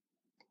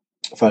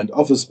 find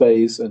office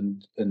space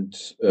and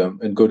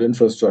good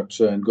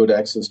infrastructure and good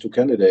access to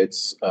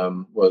candidates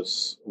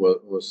was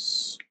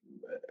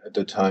at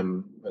the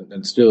time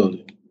and still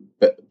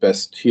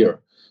best here.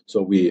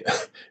 So we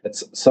at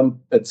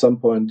some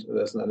point,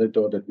 there's an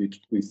anecdote that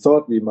we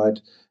thought we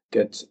might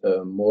get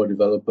more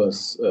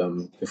developers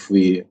if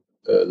we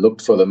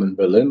looked for them in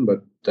Berlin,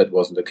 but that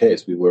wasn't the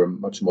case. We were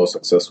much more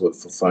successful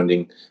for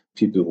finding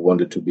people who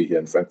wanted to be here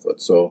in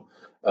Frankfurt. So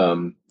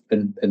and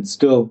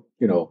still,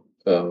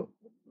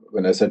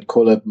 when I said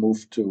CoLab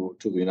moved to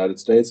the United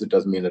States, it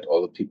doesn't mean that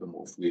all the people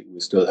moved. We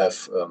still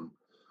have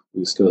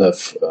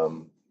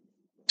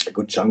a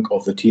good chunk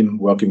of the team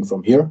working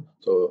from here.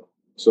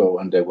 So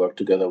and they work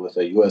together with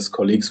their US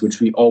colleagues,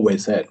 which we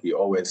always had. We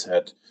always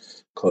had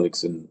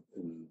colleagues in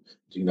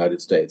the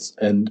United States.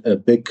 And a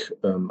big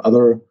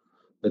other,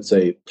 let's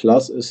say,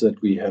 plus is that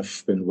we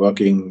have been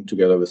working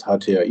together with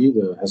HTRI,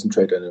 the Hessen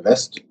Trade and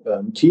Invest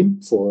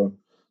team, for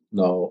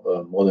now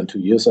more than 2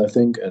 years, I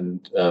think,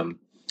 and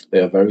they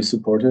are very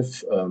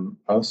supportive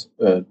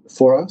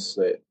for us.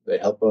 They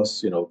help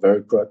us,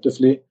 very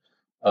proactively,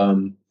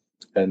 and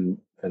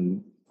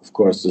of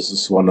course, this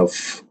is one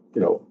of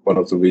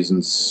the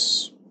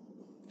reasons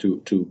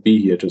to be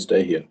here, to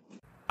stay here.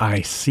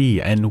 I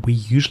see. And we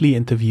usually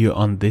interview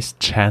on this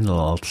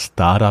channel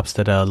startups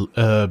that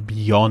are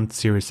beyond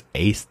Series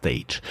A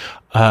stage.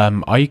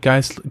 Are you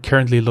guys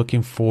currently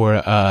looking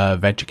for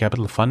venture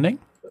capital funding?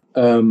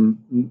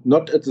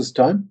 Not at this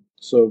time.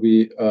 So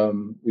we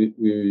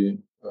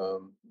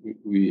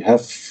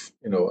have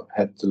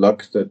had the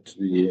luck that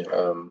we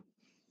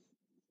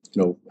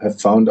have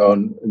found our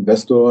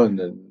investor, and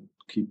then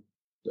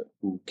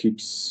who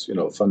keeps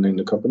funding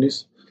the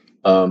companies.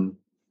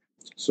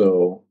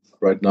 So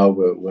right now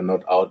we're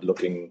not out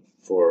looking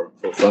for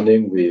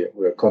funding.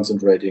 We're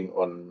concentrating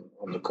on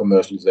the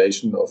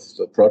commercialization of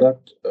the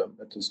product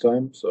at this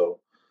time. So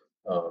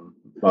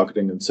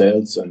marketing and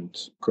sales and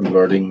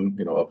converting,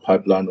 a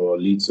pipeline or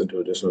leads into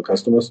additional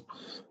customers.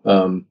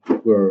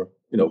 We're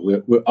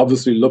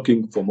obviously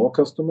looking for more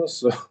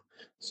customers.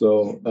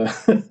 We're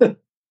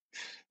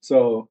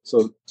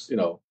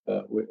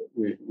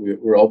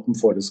open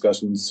for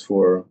discussions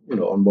for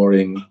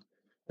onboarding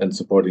and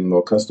supporting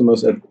more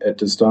customers at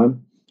this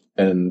time,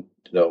 and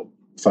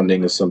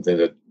funding is something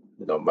that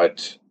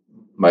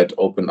might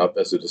open up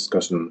as a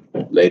discussion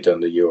later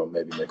in the year or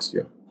maybe next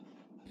year.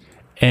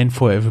 And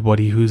for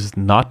everybody who's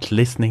not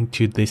listening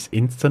to this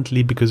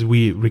instantly, because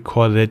we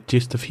recorded it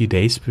just a few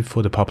days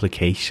before the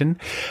publication,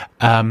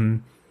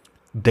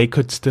 they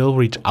could still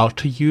reach out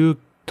to you.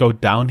 Go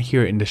down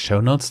here in the show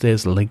notes.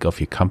 There's a link of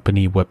your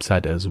company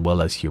website as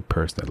well as your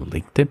personal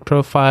LinkedIn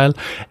profile.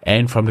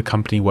 And from the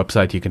company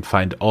website, you can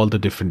find all the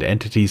different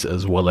entities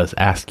as well as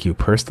ask you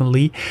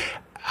personally.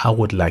 I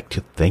would like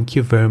to thank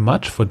you very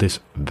much for this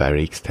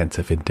very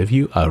extensive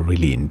interview. I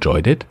really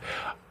enjoyed it.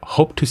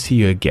 Hope to see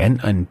you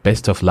again, and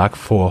best of luck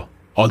for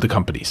all the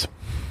companies.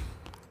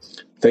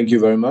 Thank you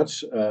very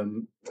much.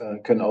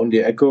 Can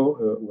only echo.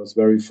 It was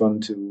very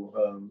fun to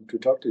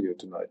talk to you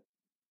tonight.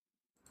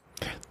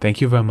 Thank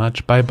you very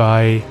much.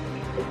 Bye-bye.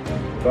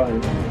 Bye.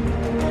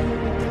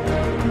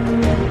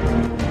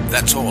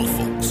 That's all,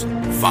 folks.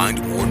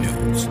 Find more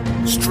news,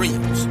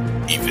 streams,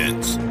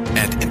 events,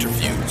 and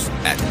interviews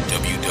at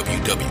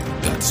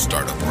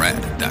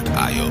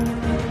www.startuprad.io.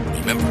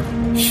 Remember,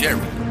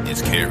 sharing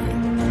is caring.